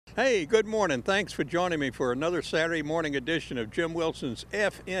Hey, good morning. Thanks for joining me for another Saturday morning edition of Jim Wilson's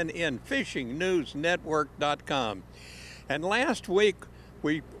FNN Fishing News Network.com. And last week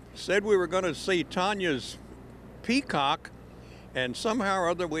we said we were going to see Tanya's peacock, and somehow or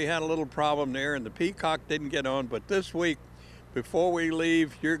other we had a little problem there and the peacock didn't get on. But this week, before we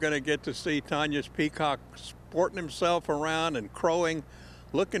leave, you're going to get to see Tanya's peacock sporting himself around and crowing,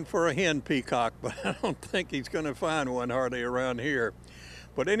 looking for a hen peacock, but I don't think he's going to find one hardly around here.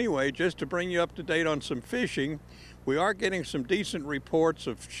 But anyway, just to bring you up to date on some fishing, we are getting some decent reports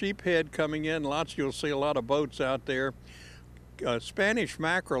of sheephead coming in. You'll see a lot of boats out there. Spanish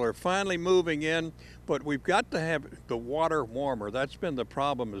mackerel are finally moving in, but we've got to have the water warmer. That's been the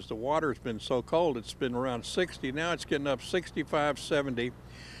problem, is the water's been so cold. It's been around 60. Now it's getting up 65, 70.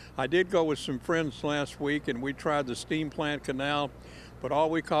 I did go with some friends last week and we tried the steam plant canal, but all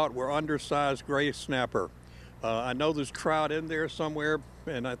we caught were undersized gray snapper. I know there's trout in there somewhere,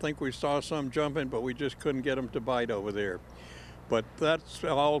 and I think we saw some jumping, but we just couldn't get them to bite over there. But that's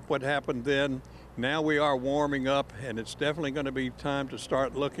all what happened then. Now we are warming up, and it's definitely going to be time to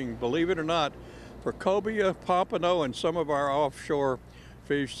start looking, believe it or not, for cobia, pompano, and some of our offshore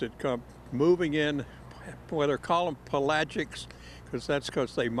fish that come moving in, whether call them pelagics,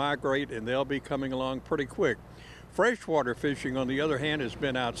 because they migrate and they'll be coming along pretty quick. Freshwater fishing, on the other hand, has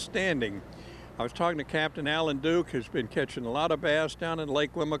been outstanding. I was talking to Captain Alan Duke, who's been catching a lot of bass down in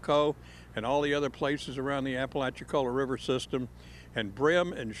Lake Wimico and all the other places around the Apalachicola River system. And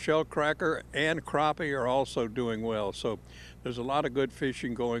brim and shellcracker and crappie are also doing well. So there's a lot of good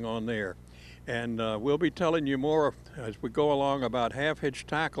fishing going on there. And we'll be telling you more as we go along about half-hitch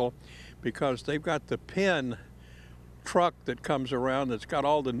tackle, because they've got the Penn truck that comes around that's got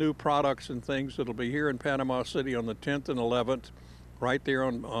all the new products and things that'll be here in Panama City on the 10th and 11th, right there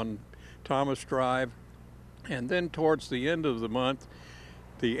on Thomas Drive. And then towards the end of the month,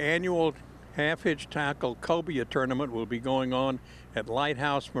 the annual half-hitch tackle cobia tournament will be going on at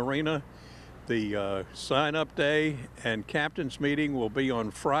Lighthouse Marina. The sign-up day and captain's meeting will be on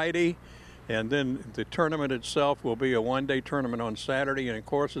Friday, and then the tournament itself will be a one-day tournament on Saturday. And of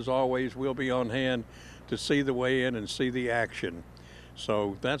course, as always, we'll be on hand to see the weigh-in and see the action.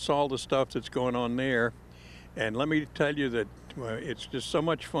 So that's all the stuff that's going on there. And let me tell you that it's just so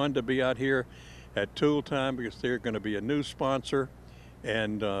much fun to be out here at Tool Time, because they're going to be a new sponsor.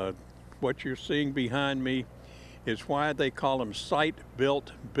 And what you're seeing behind me is why they call them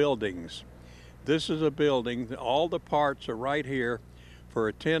site-built buildings. This is a building, all the parts are right here for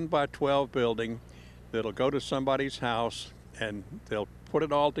a 10 by 12 building that'll go to somebody's house, and they'll put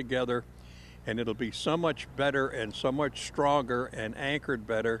it all together, and it'll be so much better and so much stronger and anchored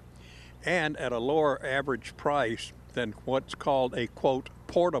better and at a lower average price than what's called a, quote,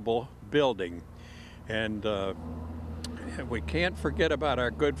 portable building. And we can't forget about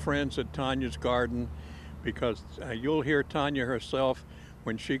our good friends at Tanya's Garden, because you'll hear Tanya herself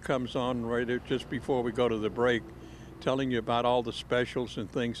when she comes on right there just before we go to the break, telling you about all the specials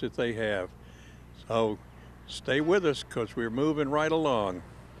and things that they have. So stay with us, because we're moving right along.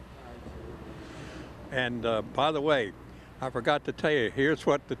 And by the way, I forgot to tell you, here's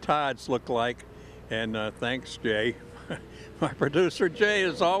what the tides look like. And thanks, Jay. My producer, Jay,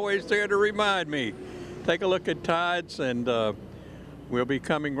 is always there to remind me. Take a look at tides, and we'll be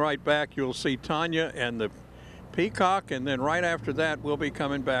coming right back. You'll see Tanya and the peacock, and then right after that, we'll be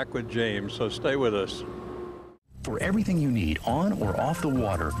coming back with James. So stay with us. For everything you need on or off the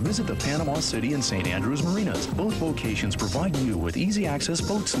water, visit the Panama City and St. Andrews Marinas. Both locations provide you with easy access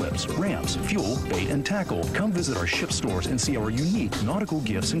boat slips, ramps, fuel, bait, and tackle. Come visit our ship stores and see our unique nautical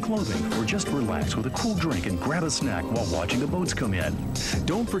gifts and clothing, or just relax with a cool drink and grab a snack while watching the boats come in.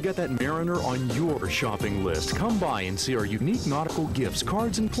 Don't forget that mariner on your shopping list. Come by and see our unique nautical gifts,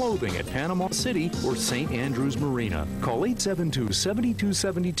 cards, and clothing at Panama City or St. Andrews Marina. Call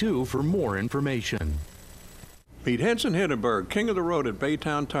 872-7272 for more information. Meet Henson Hindenburg, king of the road at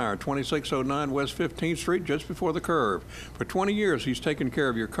Baytown Tire, 2609 West 15th Street, just before the curve. For 20 years, he's taken care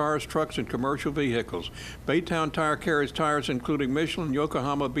of your cars, trucks, and commercial vehicles. Baytown Tire carries tires including Michelin,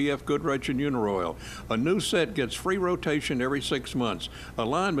 Yokohama, BF Goodrich, and Uniroyal. A new set gets free rotation every 6 months.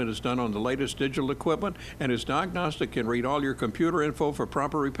 Alignment is done on the latest digital equipment, and his diagnostic can read all your computer info for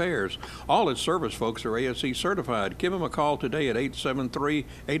proper repairs. All his service folks are ASE certified. Give him a call today at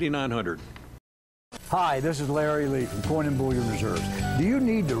 873-8900. Hi, this is Larry Lee from Coin and Bullion Reserves. Do you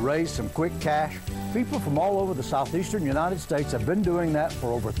need to raise some quick cash? People from all over the southeastern United States have been doing that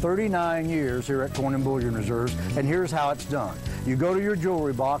for over 39 years here at Coin and Bullion Reserves, and here's how it's done. You go to your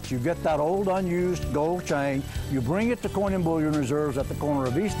jewelry box, you get that old unused gold chain, you bring it to Coin and Bullion Reserves at the corner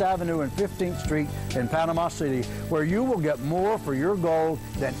of East Avenue and 15th Street in Panama City, where you will get more for your gold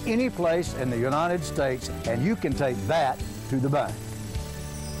than any place in the United States, and you can take that to the bank.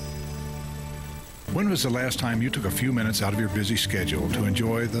 When was the last time you took a few minutes out of your busy schedule to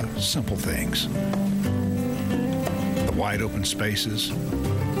enjoy the simple things? The wide open spaces,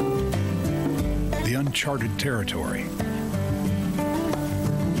 the uncharted territory,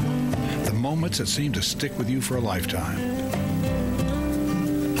 the moments that seem to stick with you for a lifetime.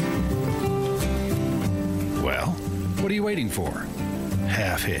 Well, what are you waiting for?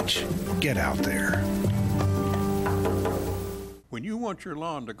 Half hitch. Get out there. When you want your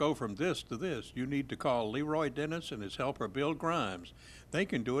lawn to go from this to this, you need to call Leroy Dennis and his helper Bill Grimes. They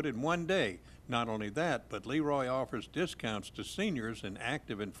can do it in one day. Not only that, but Leroy offers discounts to seniors and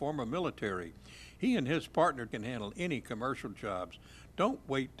active and former military. He and his partner can handle any commercial jobs. Don't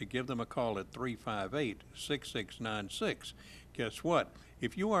wait to give them a call at 358-6696. Guess what?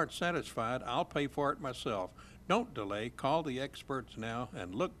 If you aren't satisfied, I'll pay for it myself. Don't delay. Call the experts now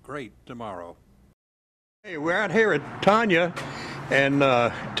and look great tomorrow. Hey, we're out here at Tanya, and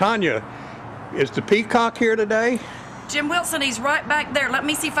Tanya, is the Peacock here today? Jim Wilson, he's right back there. Let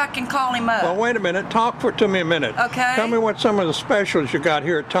me see if I can call him up. Well, wait a minute. Talk to me a minute. Okay. Tell me what some of the specials you got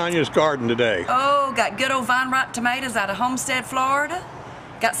here at Tanya's Garden today. Oh, got good old vine-ripe tomatoes out of Homestead, Florida.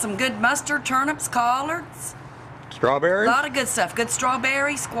 Got some good mustard, turnips, collards. Strawberries? A lot of good stuff. Good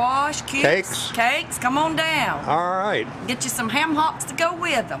strawberry, squash, cakes. Cakes. Come on down. All right. Get you some ham hocks to go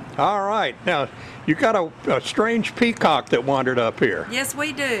with them. All right. Now, you got a strange peacock that wandered up here. Yes,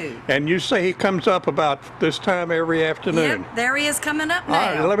 we do. And you say he comes up about this time every afternoon. Yep, there he is coming up now.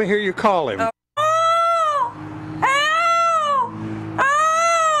 All right, let me hear you call him.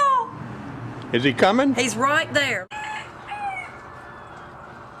 Is he coming? He's right there.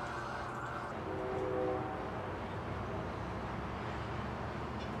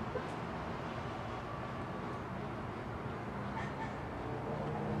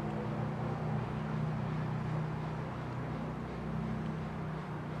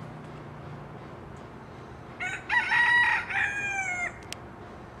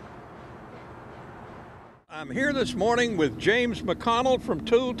 I'm here this morning with James McConnell from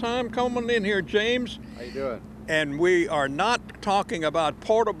Tool Time. Coming in here, James. How you doing? And we are not talking about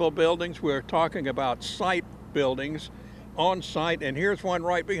portable buildings. We're talking about site buildings on site. And here's one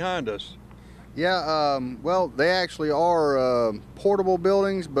right behind us. Yeah, well, they actually are portable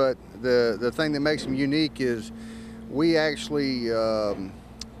buildings, but the thing that makes them unique is we actually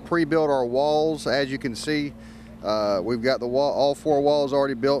pre-built our walls. As you can see, we've got the wall, all four walls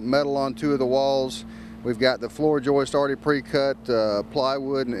already built, metal on two of the walls. We've got the floor joist already pre-cut,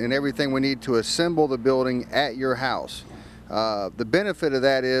 plywood, and everything we need to assemble the building at your house. The benefit of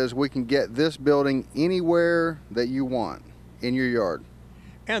that is we can get this building anywhere that you want in your yard.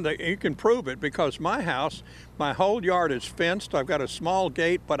 And you can prove it because my house, my whole yard is fenced. I've got a small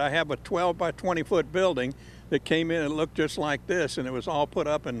gate, but I have a 12 by 20 foot building that came in and looked just like this, and it was all put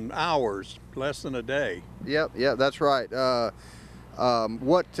up in hours, less than a day. Yep, that's right. A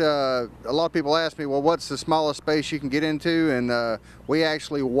lot of people ask me, well, what's the smallest space you can get into? And we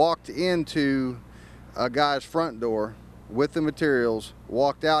actually walked into a guy's front door with the materials,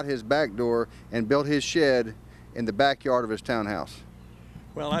 walked out his back door, and built his shed in the backyard of his townhouse.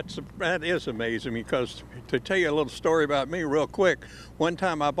 Well, that is amazing, because to tell you a little story about me real quick, one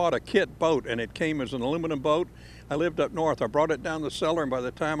time I bought a kit boat, and it came as an aluminum boat. I lived up north. I brought it down the cellar, and by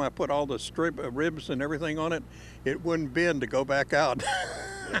the time I put all the ribs and everything on it, it wouldn't bend to go back out.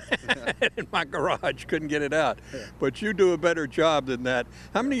 In my garage, couldn't get it out. But you do a better job than that.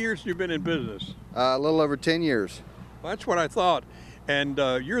 How many years have you been in business? A little over 10 years. Well, that's what I thought. And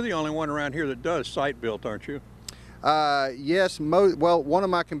you're the only one around here that does site built, aren't you? Yes, well, one of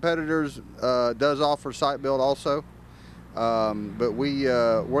my competitors does offer site build also, but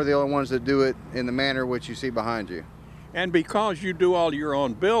we're the only ones that do it in the manner which you see behind you. And because you do all your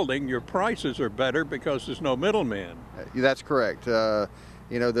own building, your prices are better because there's no middleman. That's correct. You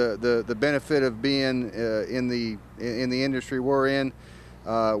know, the benefit of being in the industry we're in,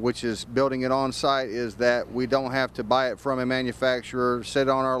 which is building it on site, is that we don't have to buy it from a manufacturer, sit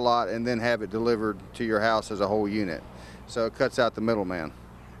on our lot, and then have it delivered to your house as a whole unit. So it cuts out the middleman.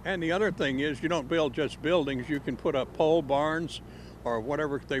 And the other thing is, you don't build just buildings. You can put up pole barns or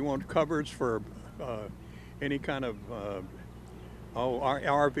whatever they want, covers for any kind of Oh,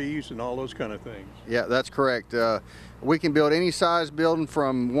 RVs and all those kind of things. Yeah, that's correct. We can build any size building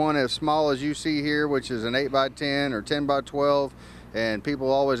from one as small as you see here, which is an 8x10 or 10x12. And people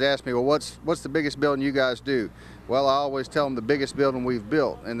always ask me, well, what's the biggest building you guys do? Well, I always tell them the biggest building we've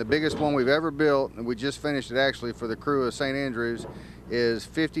built. And the biggest one we've ever built, and we just finished it actually for the crew of St. Andrews, is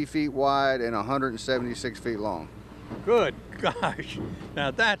 50 feet wide and 176 feet long. Good Gosh.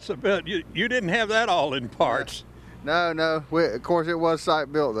 Now that's a bit, you didn't have that all in parts. No. Of course, it was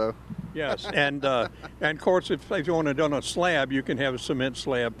site built, though. Yes, and of course, if you want to do on a slab, you can have a cement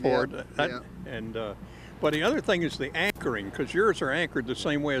slab poured. But the other thing is the anchoring, because yours are anchored the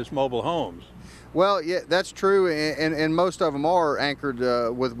same way as mobile homes. Well, yeah, that's true, and most of them are anchored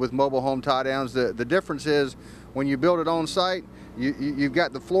with mobile home tie downs. The difference is when you build it on site, you've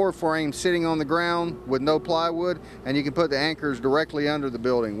got the floor frame sitting on the ground with no plywood, and you can put the anchors directly under the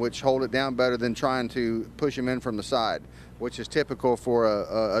building, which hold it down better than trying to push them in from the side, which is typical for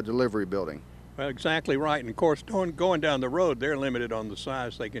a delivery building. Well, exactly right, and of course, going down the road, they're limited on the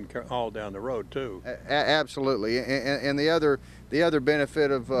size they can haul down the road too. Absolutely, and the other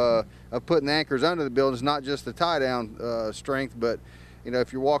benefit of putting the anchors under the building is not just the tie down strength, but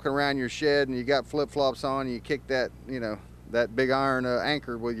if you're walking around your shed and you got flip flops on, and you kick that that big iron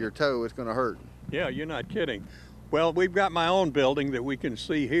anchor with your toe, it's going to hurt. Yeah, you're not kidding. Well, we've got my own building that we can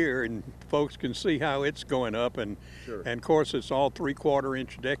see here, and folks can see how it's going up, and sure. And of course it's all 3/4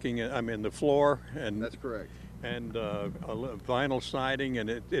 inch decking. I mean the floor, and that's correct. And vinyl siding,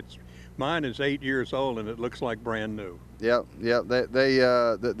 and mine is 8 years old, and it looks like brand new. Yep.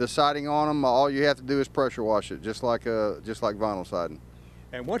 The siding on them, all you have to do is pressure wash it, just like vinyl siding.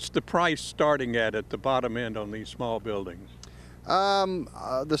 And what's the price starting at the bottom end on these small buildings?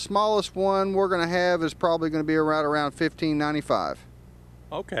 The smallest one we're going to have is probably going to be around $15.95.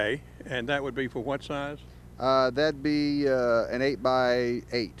 Okay, and that would be for what size? That'd be an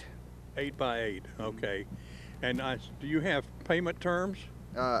 8x8. 8x8. Okay. And do you have payment terms?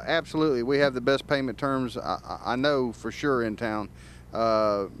 Absolutely, we have the best payment terms I know for sure in town.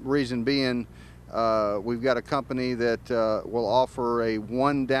 Reason being, we've got a company that will offer a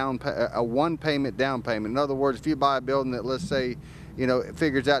one payment down payment. In other words, if you buy a building that, let's say, it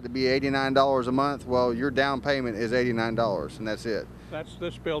figures out to be $89 a month, well, your down payment is $89, and that's it. That's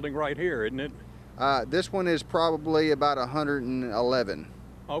this building right here, isn't it? This one is probably about 111.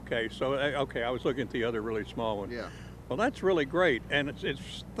 Okay, so I was looking at the other really small one. Yeah. Well, that's really great, and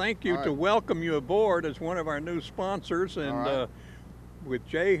it's thank you to welcome you aboard as one of our new sponsors, and. With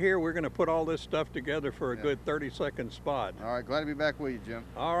Jay here, we're going to put all this stuff together for a good 30-second spot. All right, glad to be back with you, Jim.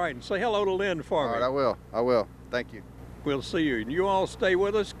 All right, and say hello to Lynn for me. All right, I will. Thank you. We'll see you. And you all stay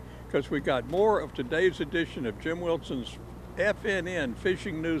with us, because we got more of today's edition of Jim Wilson's FNN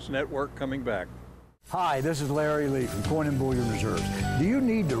Fishing News Network coming back. Hi, this is Larry Lee from Coin and Bullion Reserves. Do you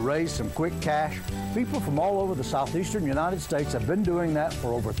need to raise some quick cash? People from all over the southeastern United States have been doing that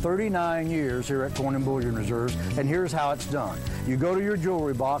for over 39 years here at Coin and Bullion Reserves, and here's how it's done. You go to your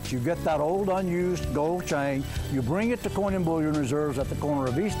jewelry box, you get that old unused gold chain, you bring it to Coin and Bullion Reserves at the corner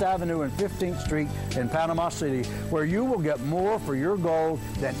of East Avenue and 15th Street in Panama City, where you will get more for your gold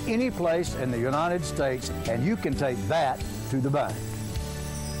than any place in the United States, and you can take that to the bank.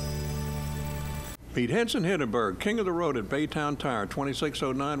 Meet Henson Hindenburg, king of the road at Baytown Tire,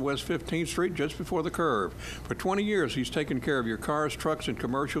 2609 West 15th Street, just before the curve. For 20 years, he's taken care of your cars, trucks, and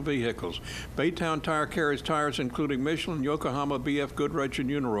commercial vehicles. Baytown Tire carries tires including Michelin, Yokohama, BF Goodrich, and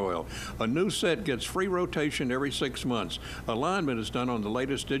Uniroyal. A new set gets free rotation every 6 months. Alignment is done on the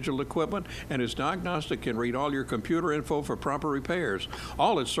latest digital equipment, and his diagnostic can read all your computer info for proper repairs.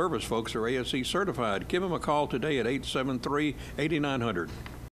 All his service folks are ASE certified. Give him a call today at 873-8900.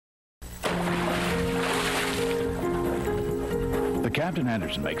 Captain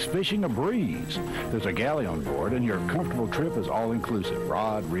Anderson makes fishing a breeze. There's a galley on board, and your comfortable trip is all-inclusive.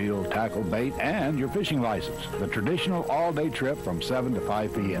 Rod, reel, tackle, bait, and your fishing license. The traditional all-day trip from 7 to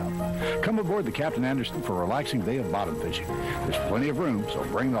 5 p.m. Come aboard the Captain Anderson for a relaxing day of bottom fishing. There's plenty of room, so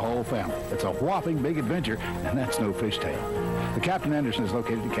bring the whole family. It's a whopping big adventure, and that's no fishtail. The Captain Anderson is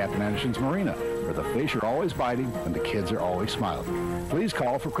located at Captain Anderson's Marina, where the fish are always biting and the kids are always smiling. Please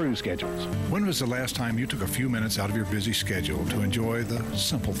call for cruise schedules. When was the last time you took a few minutes out of your busy schedule to enjoy the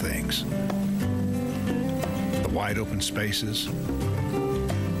simple things? The wide open spaces,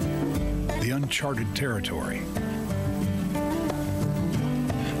 the uncharted territory,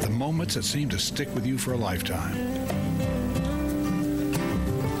 the moments that seem to stick with you for a lifetime.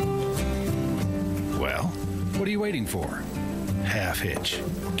 Well, what are you waiting for? Half hitch.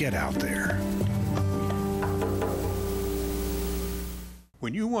 Get out there.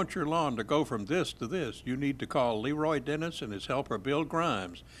 When you want your lawn to go from this to this, you need to call Leroy Dennis and his helper Bill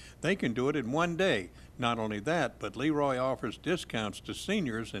Grimes. They can do it in one day. Not only that, but Leroy offers discounts to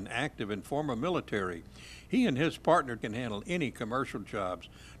seniors and active and former military. He and his partner can handle any commercial jobs.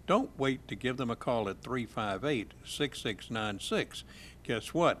 Don't wait to give them a call at 358-6696.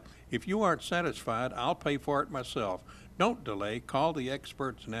 Guess what? If you aren't satisfied, I'll pay for it myself. Don't delay. Call the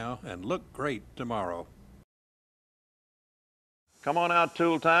experts now and look great tomorrow. Come on out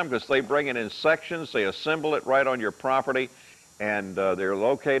tool time, because they bring it in sections. They assemble it right on your property, and they're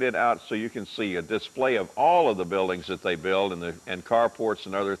located out so you can see a display of all of the buildings that they build and carports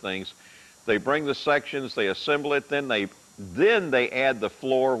and other things. They bring the sections, they assemble it, then they add the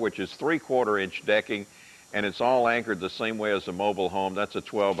floor, which is 3/4 inch decking, and it's all anchored the same way as a mobile home. That's a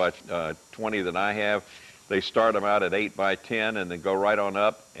 12 by 20 that I have. They start them out at 8 by 10 and then go right on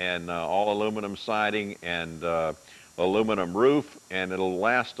up, and all aluminum siding and aluminum roof, and it'll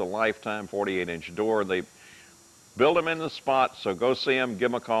last a lifetime. 48-inch door. They build them in the spot, so go see them,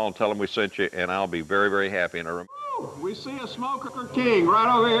 give them a call, and tell them we sent you, and I'll be very, very happy. We see a smoker king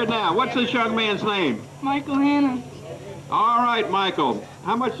right over here now. What's this young man's name? Michael Hanna. All right, Michael.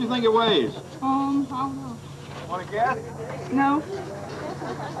 How much do you think it weighs? I don't know. Want to guess? No.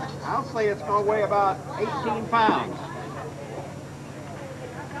 I'll say it's going to weigh about 18 pounds.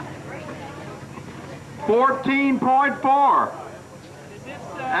 14.4.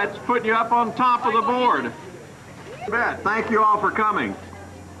 That's putting you up on top of the board. Thank you all for coming.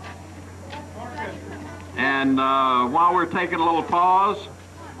 And while we're taking a little pause,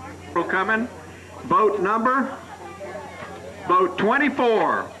 we're coming. Boat number? Boat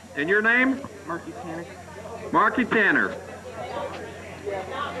 24. And your name? Marcus Hanna. Marky Tanner.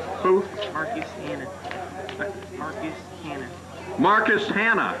 Who? Marcus Hanna. Marcus Hanna. Marcus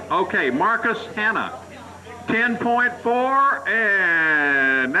Hanna. Okay, Marcus Hanna. 10.4,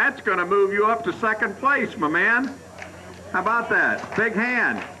 and that's going to move you up to second place, my man. How about that? Big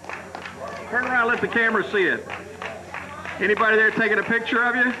hand. Turn around, let the camera see it. Anybody there taking a picture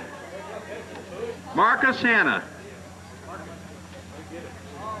of you? Marcus Hanna.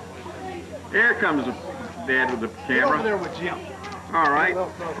 Here comes the dad with the camera. Over there with Jim. All right.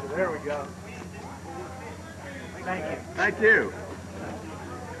 There we go. Thank you. Thank you.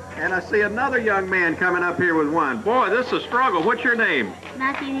 And I see another young man coming up here with one. Boy, this is a struggle. What's your name?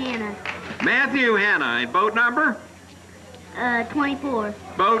 Matthew Hanna. Matthew Hanna. And boat number? 24.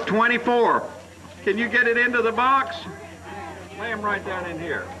 Boat 24. Can you get it into the box? Lay him right down in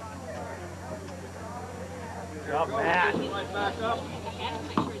here. Not bad. Right back up.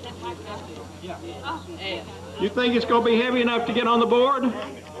 You think it's going to be heavy enough to get on the board?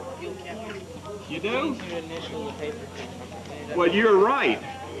 You do? Well, you're right,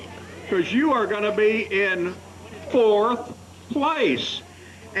 because you are going to be in 4th place.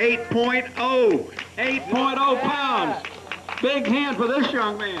 8.0. 8.0 pounds. Big hand for this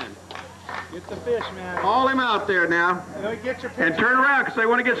young man. Get the fish, man. Haul him out there now. Get your and turn around, because they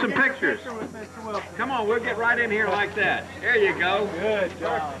want to get some pictures. with Mr. Wilson. Come on, we'll get right in here like that. There you go. Good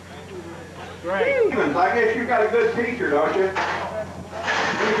job. Great. Stevens, I guess you got a good teacher, don't you?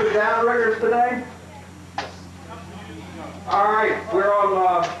 Any good downriggers today? All right, we're on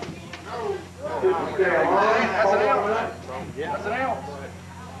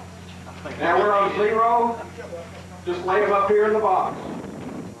now we're on 0. Just lay them up here in the box.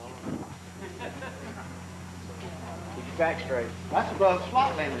 Keep your back straight. That's above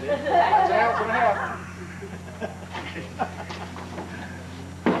slot limit. That's an ounce and a half.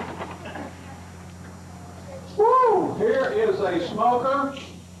 Woo! Here is a smoker.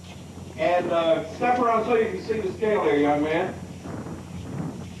 And step around so you can see the scale here, young man.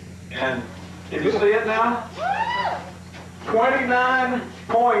 And can you see it now?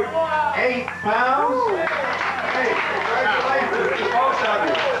 29.8 pounds. Hey, congratulations to both of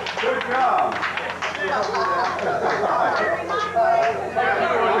you. Good job.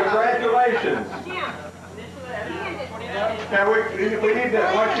 Congratulations. Now we need to,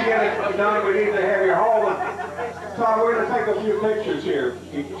 once you get it done, we need to have your whole. Tom, we're going to take a few pictures here.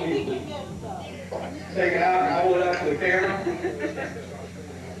 You need to take it out and hold it up to the camera.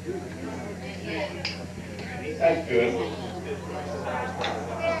 That's good.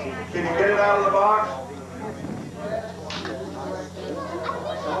 Can you get it out of the box?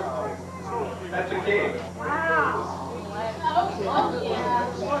 That's a king. I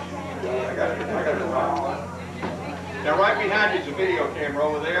got it. Now right behind you is a video camera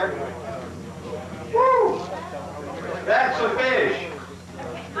over there. Woo! That's a fish.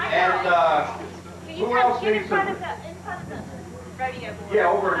 And who else needs some? In front of the radio board. Yeah,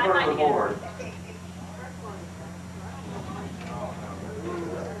 over in front of the board.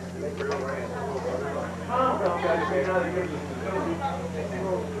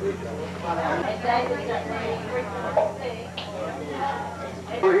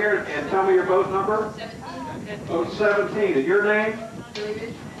 Over here and tell me your boat number. Boat 17. And your name?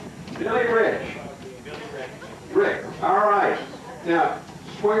 Billy Rich. Rick. All right. Now,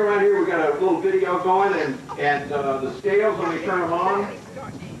 swing around here. We got a little video going, and the scales, when we turn them on,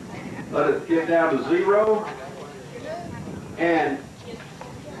 let it get down to 0. And,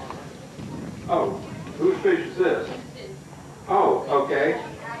 oh, whose fish is this? Oh, okay.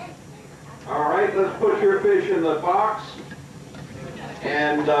 All right, let's put your fish in the box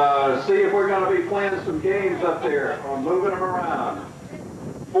and see if we're going to be playing some games up there on moving them around.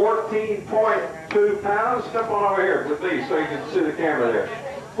 14.2 pounds. Step on over here with me so you can see the camera there.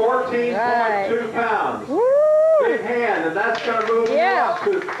 14.2 pounds. Woo! Big hand, and that's going to move you up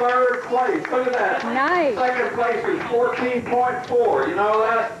to 3rd place. Look at that. Nice. 2nd place is 14.4. You know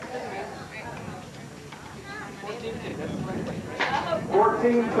that?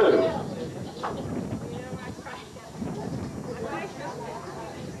 14.2.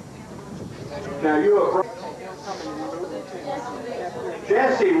 Now you have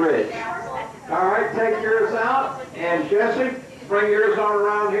Jesse Rich. All right, take yours out, and Jesse, bring yours on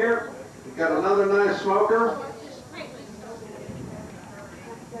around here. We've got another nice smoker.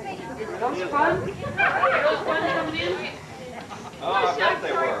 Those fun? Those fun coming in? Oh, I bet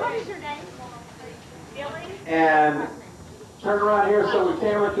they were. What is your name? Billy? And turn around here so the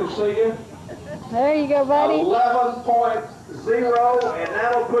camera can see you. There you go, buddy. 11.0, and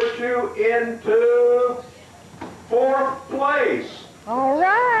that'll put you into 4th place. All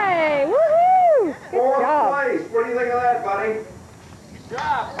right. Woohoo! Good 4th job. place. What do you think of that, buddy? Good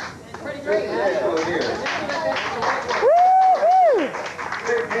job. Pretty great. Excellent here. Woo-hoo!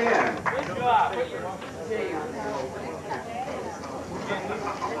 Big hand. Good job.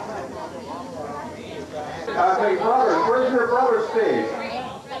 Hey, brothers, where's your brother's fish?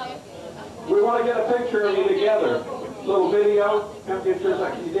 We want to get a picture of you together. Little video. Come get yours.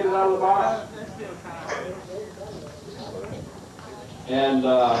 Can you get it out of the box? And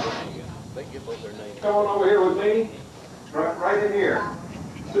come on over here with me. Right in here.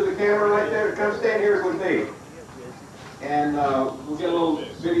 To the camera right there. Come stand here with me. And we'll get a little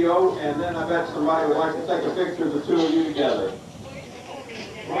video, and then I bet somebody would like to take a picture of the two of you together.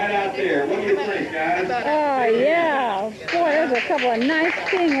 Right out there. What do you think, guys? Oh, yeah. Boy, there's a couple of nice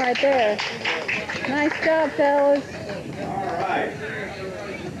king right there. Nice job, fellas. All right.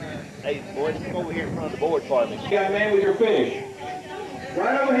 Hey, boys, come over here in front of the board for me. You got a man with your fish.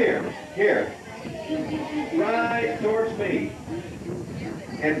 Right over here. Here. Right towards me.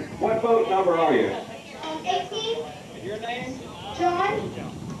 And what boat number are you? 18. And your name? John.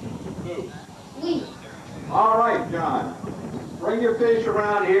 Who? Lee. All right, John. Bring your fish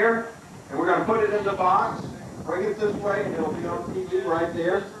around here, and we're going to put it in the box. Bring it this way, and it'll be on TV right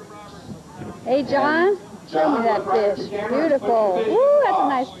there. Hey, John. Show me that fish. Beautiful. Woo, that's a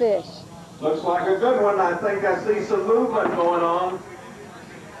nice fish. Looks like a good one. I think I see some movement going on.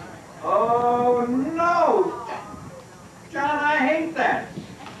 Oh, no! John, I hate that.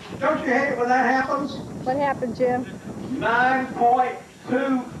 Don't you hate it when that happens? What happened, Jim?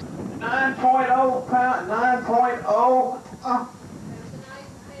 9.2, 9.0 pound, 9.0.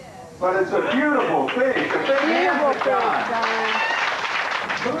 But it's a beautiful fish. A big Beautiful fish, John. John.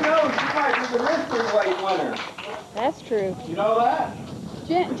 Who knows? You might be the mystery weight winner. That's true. You know that?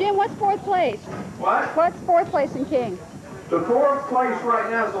 Jim, what's 4th place? What? What's 4th place in King? The 4th place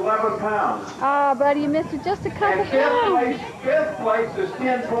right now is 11 pounds. Oh, buddy, you missed it just a couple And pounds. 5th place is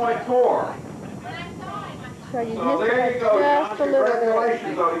 10.4. So you So missed there it you go, John. just a little bit.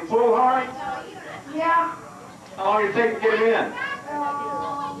 Congratulations, though. You pull hard? Yeah. How long did it take to get him in?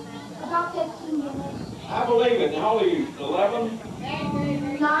 About 15 minutes. I believe it. How old are you? 11?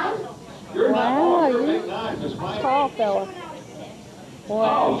 9. You're not Wow, old. You're you- big 9, Miss Mike. Tall fella. Boy,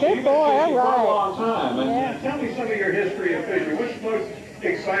 Oh, good you've boy, been all fishing for a right. long time. And Yeah. tell me some of your history of fishing. What's the most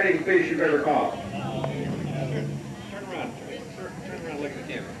exciting fish you've ever caught? Turn around. Turn around. Look at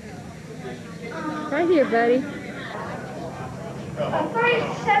the camera. Right here, buddy. A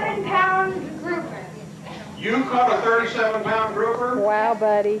 37-pound grouper. You caught a 37-pound grouper? Wow,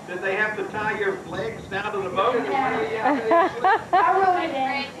 buddy. Did they have to tie your legs down to the boat? I rode it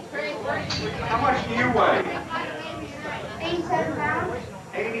in. How much do you weigh? 87 pounds.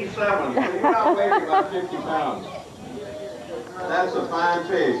 87. So you're not weighing about 50 pounds. That's a fine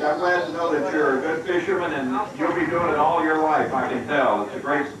fish. I'm glad to know that you're a good fisherman, and you'll be doing it all your life, I can tell. It's a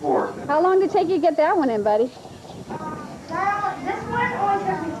great sport. How long did it take you to get that one in, buddy? This one only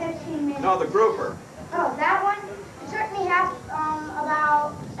took me 15 minutes. No, the grouper. Oh, that one? It took me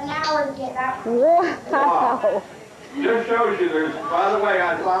about an hour to get Wow. Just shows you there's, by the way,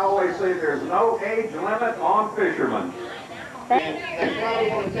 as I always say, there's no age limit on fishermen. And they probably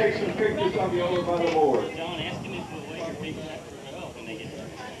want to take some pictures of you over by the board.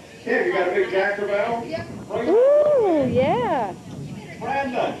 Yeah, you got a big jacker barrel? Yep. Ooh, yeah.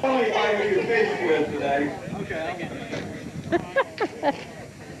 Brandon, tell me how you're fishing with today. Okay.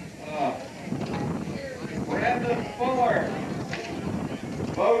 Brandon Fuller,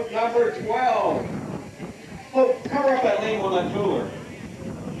 boat number 12. Look, cover up that name on that cooler.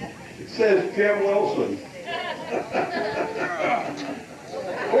 It says Jim Wilson.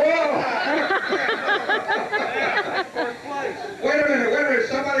 Whoa! Wait a minute,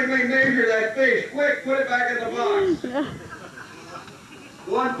 somebody may measure that fish. Quick, put it back in the box.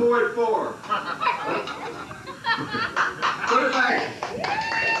 1.4. Put it back.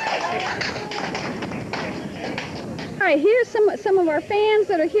 All right, here's some of our fans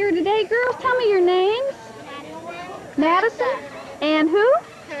that are here today. Girls, tell me your names. Madison. And who?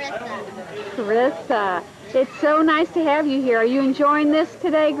 Carissa. Carissa. It's so nice to have you here. Are you enjoying this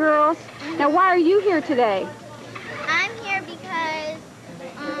today, girls? Now, why are you here today? I'm here because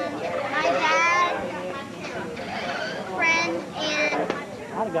my dad, friend, and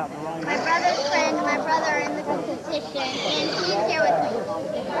my brother's friend and my brother are in the competition, and he's here with me.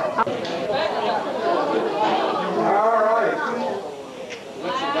 All right.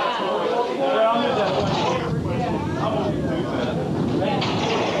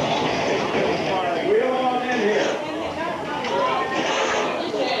 Wheel on in here.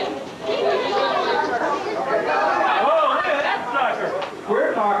 Oh, look at that sucker.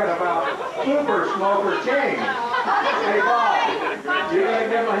 We're talking about Super Smoker King. Hey, Bob, you gonna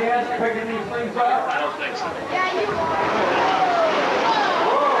give him a hand picking these things up? I don't think so. Yeah, you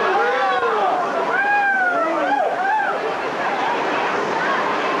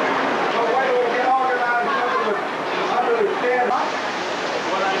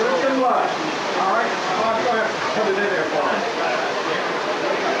Put it in there for me.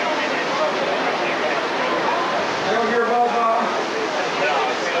 Throw your boat off.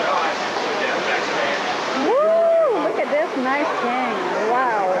 Woo! Look at this nice king.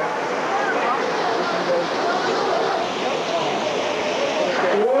 Wow.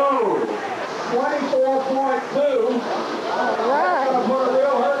 Whoa! 24.2. All right. I'm going to put a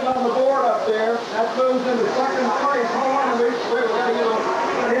real hurting on the board up there. That moves into second place. Hold on a minute. Wait, we got to get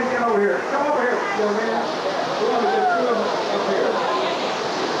him over here. Come over here, young man. We want to get two of them up here.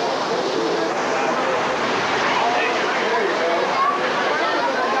 There you go.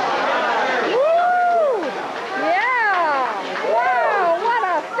 Woo! Yeah! Wow, what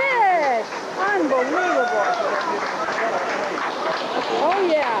a fish! Unbelievable. Oh,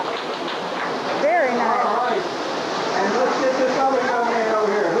 yeah. Very nice. All right. And let's get this other young man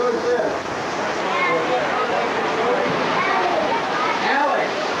over here. Who is this? Alex.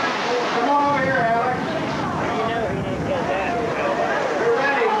 Come on over here, Alex. You're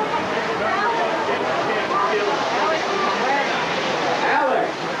ready. Alex.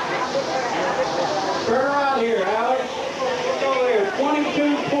 Turn around here, Alex. Look over here.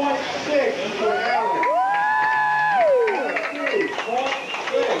 22.6 for Alex.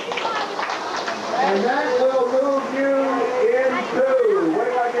 22.6. And that will move you into, where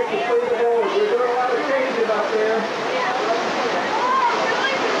do I get the free goals? We're doing a lot of changes up there.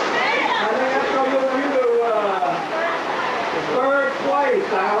 I think that's going to move you to third place,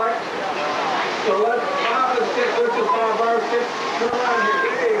 Alex. So let's get this is Bob Burke. Turn around here.